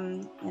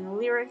 And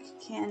Lyric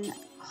can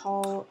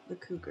haul the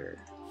cougar.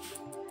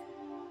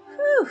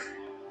 Whew.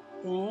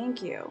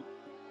 Thank you.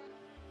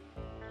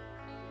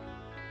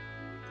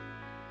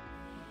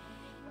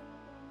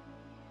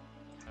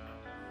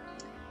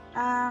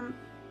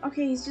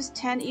 Okay, he's just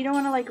 10. You don't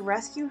want to, like,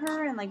 rescue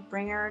her and, like,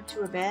 bring her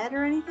to a bed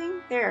or anything?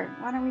 There,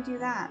 why don't we do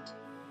that?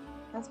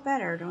 That's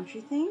better, don't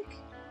you think?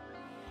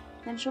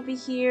 Then she'll be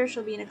here,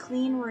 she'll be in a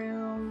clean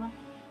room.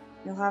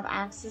 You'll have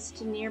access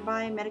to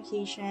nearby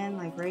medication,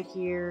 like right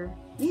here.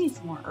 We need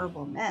some more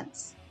herbal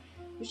meds.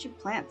 We should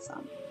plant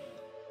some.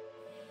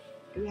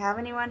 Do we have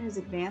anyone who's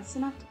advanced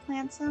enough to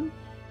plant some?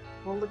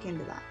 We'll look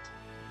into that.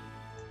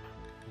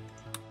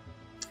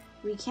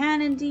 We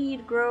can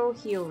indeed grow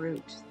heal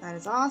root. That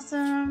is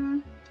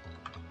awesome.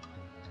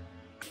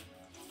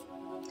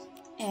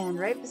 And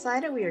right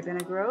beside it, we are going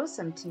to grow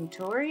some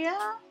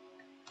tinctoria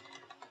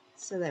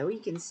so that we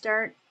can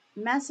start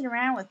messing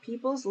around with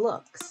people's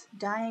looks,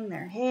 dyeing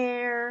their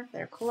hair,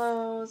 their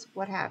clothes,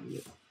 what have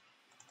you.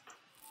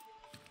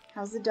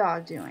 How's the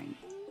dog doing?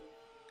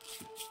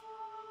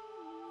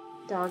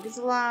 Dog is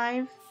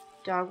alive.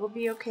 Dog will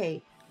be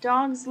okay.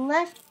 Dog's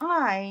left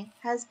eye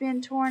has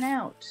been torn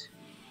out.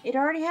 It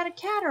already had a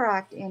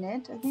cataract in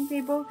it. I think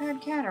they both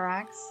had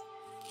cataracts.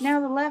 Now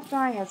the left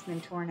eye has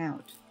been torn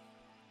out.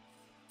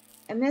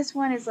 And this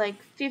one is like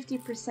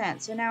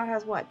 50%. So now it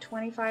has what,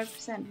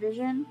 25%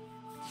 vision?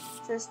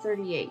 It says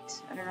 38.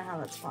 I don't know how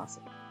that's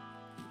possible.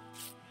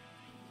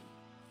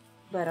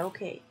 But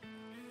okay.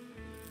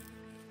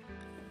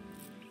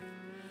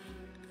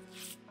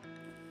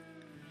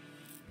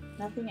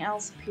 Nothing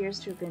else appears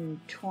to have been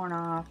torn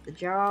off. The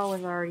jaw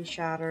was already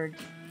shattered.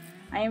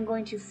 I am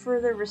going to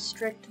further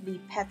restrict the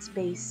pet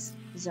space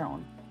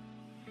zone.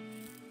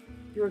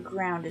 You are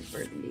grounded,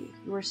 Burgundy.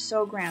 You are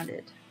so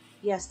grounded.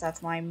 Yes,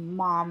 that's my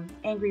mom,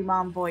 angry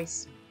mom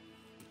voice.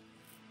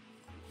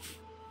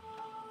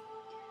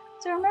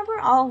 So remember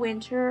all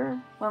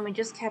winter when we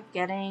just kept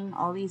getting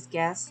all these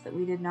guests that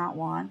we did not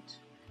want?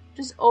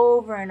 Just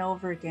over and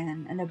over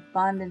again, an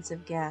abundance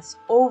of guests,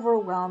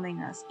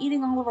 overwhelming us,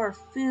 eating all of our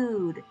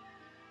food,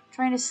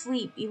 trying to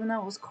sleep even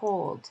though it was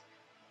cold.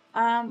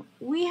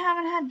 We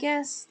haven't had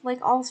guests like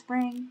all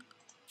spring.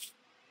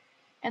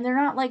 And they're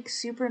not like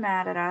super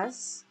mad at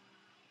us.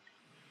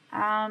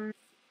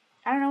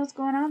 I don't know what's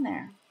going on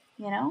there,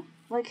 you know?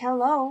 Like,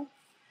 hello.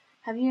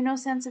 Have you no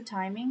sense of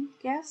timing,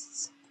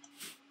 guests?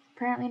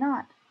 Apparently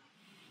not.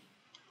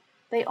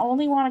 They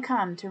only want to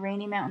come to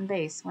Rainy Mountain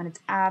Base when it's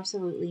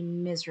absolutely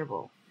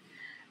miserable.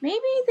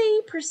 Maybe they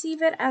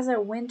perceive it as a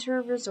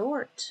winter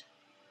resort.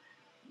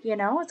 You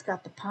know, it's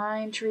got the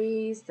pine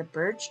trees, the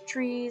birch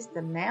trees,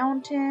 the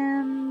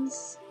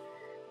mountains.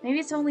 Maybe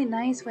it's only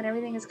nice when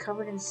everything is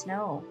covered in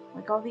snow,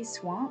 like all these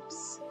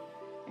swamps.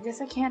 I guess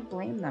I can't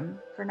blame them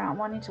for not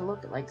wanting to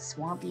look at like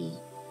swampy,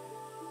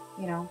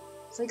 you know,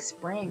 it's like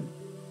spring.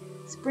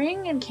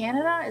 Spring in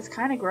Canada is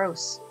kind of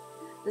gross.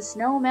 The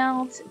snow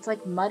melts, it's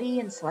like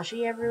muddy and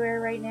slushy everywhere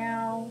right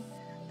now.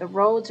 The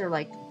roads are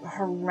like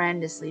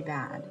horrendously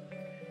bad.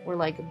 We're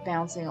like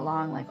bouncing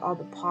along like all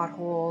the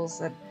potholes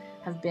that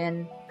have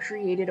been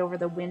created over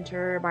the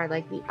winter by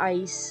like the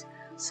ice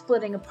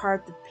splitting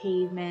apart the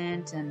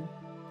pavement. And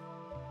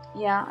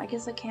yeah, I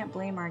guess I can't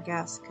blame our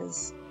guests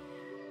because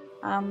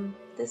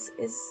this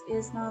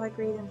is not a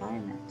great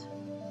environment.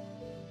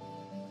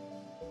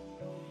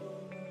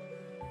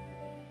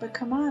 But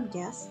come on,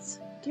 guests,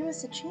 give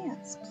us a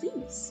chance,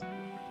 please.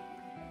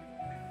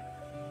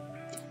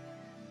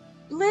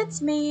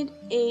 Blitz made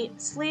a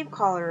slave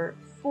collar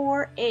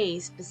for A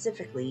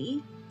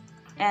specifically,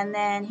 and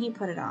then he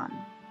put it on.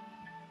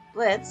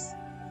 Blitz,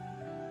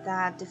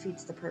 that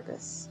defeats the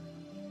purpose.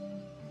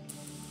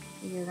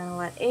 You're gonna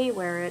let A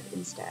wear it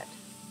instead.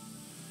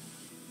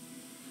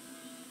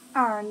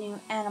 Our new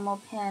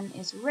animal pen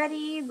is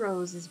ready.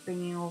 Rose is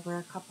bringing over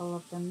a couple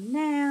of them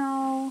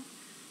now.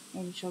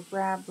 Maybe she'll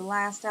grab the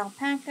last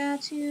alpaca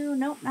too.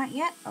 Nope, not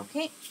yet.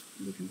 Okay,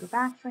 you can go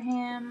back for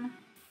him.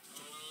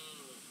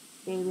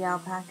 Baby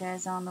alpaca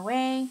is on the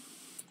way.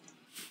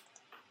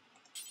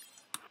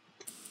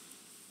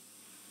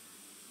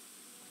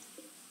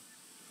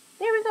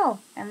 There we Oh,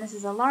 and this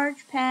is a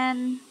large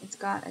pen. It's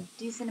got a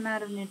decent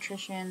amount of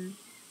nutrition.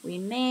 We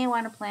may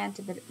want to plant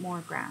a bit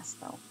more grass,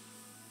 though.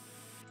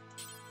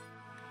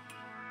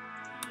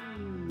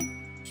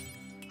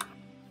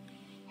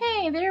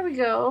 Hey, there we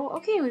go.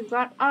 Okay, we've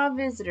got a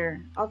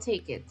visitor. I'll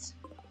take it.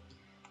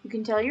 You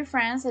can tell your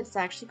friends that it's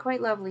actually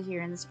quite lovely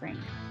here in the spring.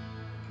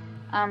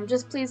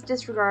 Just please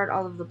disregard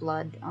all of the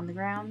blood on the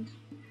ground.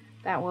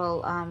 That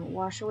will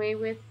wash away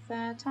with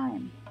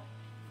time.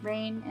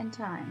 Rain and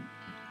time.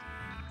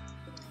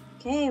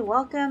 Okay,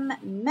 welcome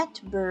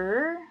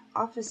Metbur,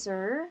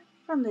 officer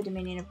from the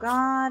Dominion of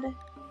God.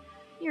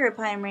 You're a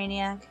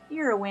pyromaniac.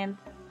 You're a wimp.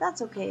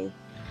 That's okay.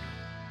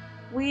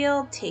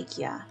 We'll take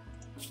ya.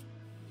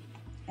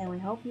 And we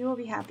hope you will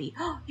be happy.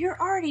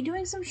 You're already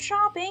doing some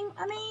shopping?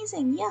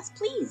 Amazing. Yes,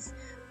 please.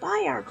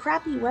 Buy our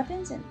crappy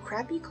weapons and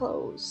crappy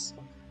clothes.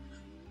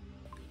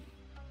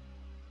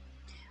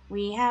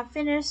 We have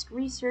finished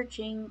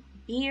researching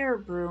beer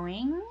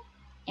brewing,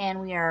 and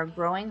we are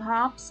growing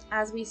hops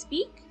as we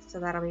speak. So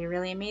that'll be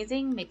really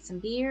amazing. Make some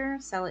beer,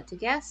 sell it to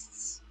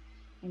guests,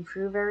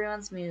 improve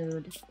everyone's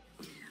mood.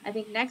 I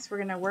think next we're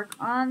going to work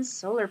on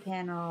solar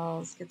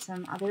panels, get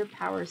some other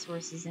power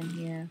sources in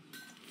here.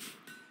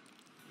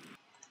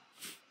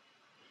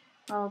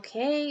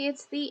 Okay,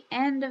 it's the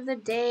end of the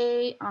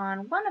day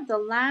on one of the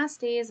last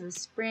days of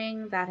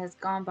spring that has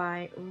gone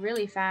by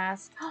really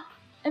fast.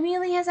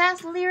 Emelie has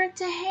asked Lyric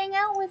to hang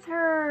out with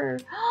her.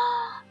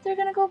 They're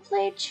gonna go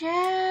play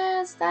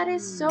chess. That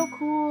is so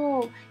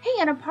cool. Hey,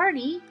 and a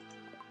party.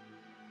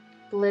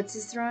 Blitz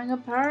is throwing a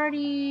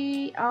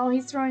party. Oh,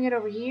 he's throwing it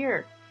over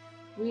here.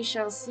 We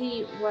shall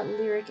see what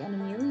Lyric and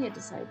Emelie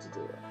decide to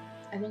do.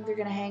 I think they're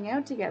gonna hang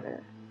out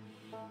together.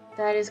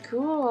 That is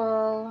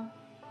cool.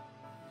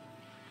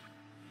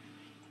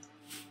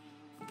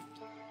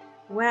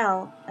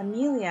 Well,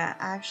 Amelia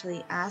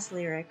actually asked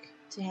Lyric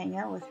to hang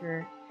out with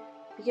her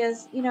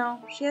because, you know,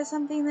 she has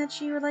something that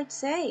she would like to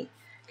say.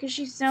 Because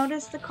she's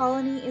noticed the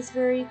colony is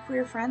very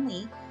queer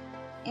friendly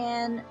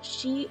and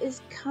she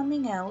is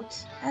coming out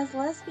as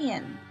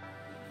lesbian.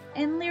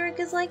 And Lyric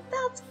is like,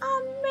 that's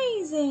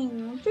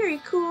amazing! Very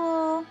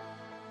cool!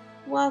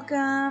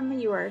 Welcome,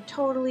 you are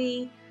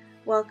totally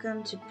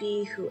welcome to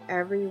be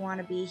whoever you want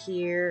to be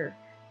here.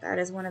 That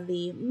is one of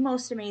the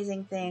most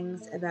amazing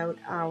things about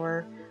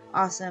our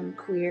awesome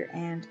queer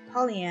and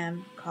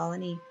polyam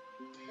colony.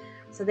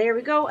 So there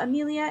we go.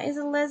 Amelia is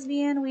a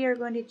lesbian. We are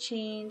going to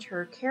change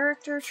her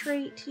character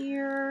trait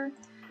here.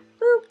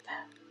 Boop.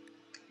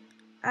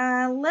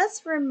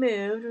 Let's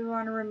remove, we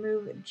want to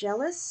remove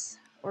jealous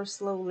or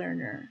slow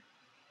learner.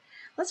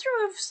 Let's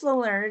remove slow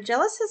learner.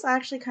 Jealous has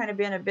actually kind of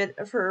been a bit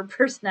of her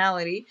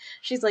personality.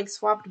 She's like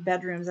swapped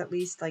bedrooms at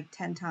least like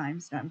 10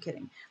 times. No, I'm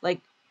kidding. Like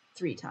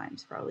 3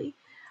 times probably.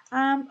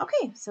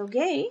 Okay, so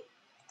gay.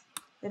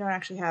 They don't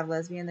actually have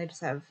lesbian. They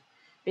just have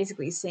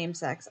basically same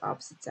sex,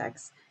 opposite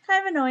sex.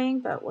 Kind of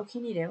annoying, but what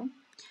can you do?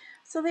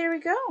 So there we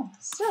go.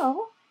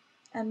 So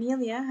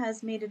Amelia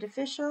has made it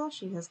official.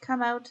 She has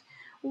come out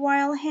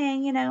while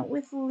hanging out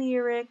with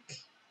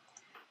Lyric.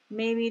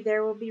 Maybe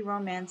there will be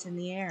romance in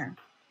the air.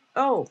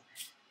 Oh,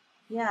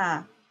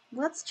 yeah.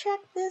 Let's check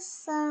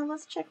this.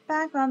 Let's check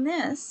back on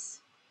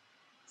this.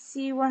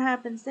 See what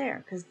happens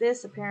there. Because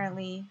this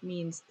apparently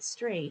means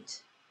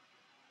straight.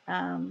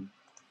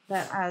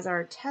 But as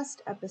our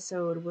test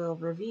episode will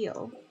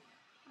reveal,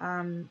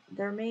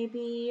 there may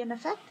be an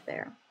effect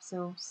there.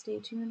 So stay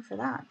tuned for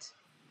that.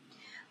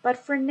 But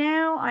for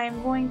now, I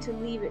am going to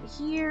leave it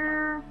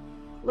here.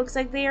 Looks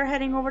like they are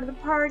heading over to the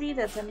party.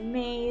 That's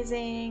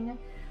amazing.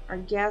 Our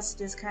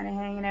guest is kind of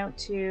hanging out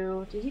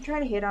too. Did he try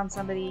to hit on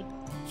somebody?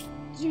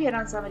 Did you hit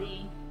on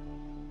somebody?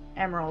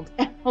 Emerald.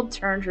 Emerald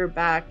turned her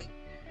back.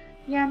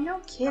 Yeah, no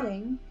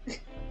kidding.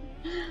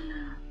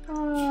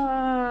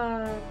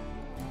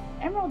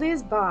 Emerald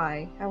is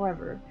bi,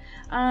 however.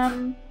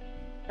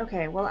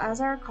 Okay, well,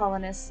 as our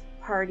colonists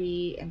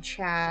party and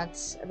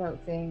chat about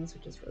things,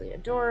 which is really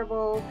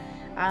adorable,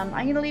 I'm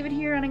going to leave it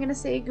here and I'm going to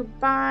say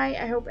goodbye.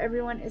 I hope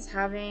everyone is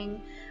having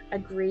a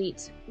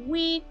great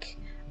week.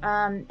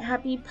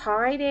 Happy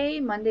Pi Day.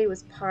 Monday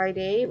was Pi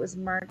Day. It was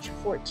March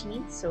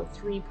 14th, so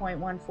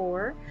 3.14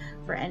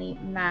 for any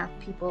math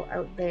people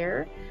out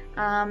there.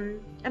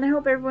 And I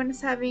hope everyone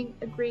is having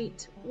a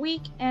great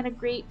week and a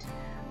great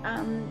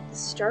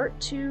start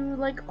to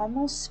like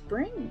almost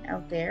spring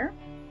out there.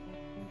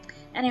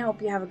 And I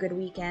hope you have a good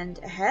weekend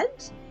ahead.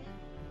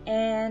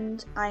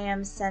 And I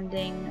am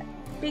sending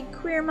big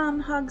queer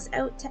mom hugs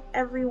out to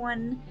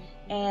everyone.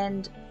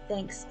 And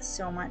thanks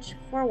so much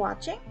for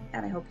watching.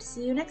 And I hope to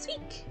see you next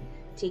week.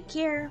 Take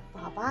care.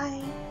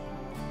 Bye-bye.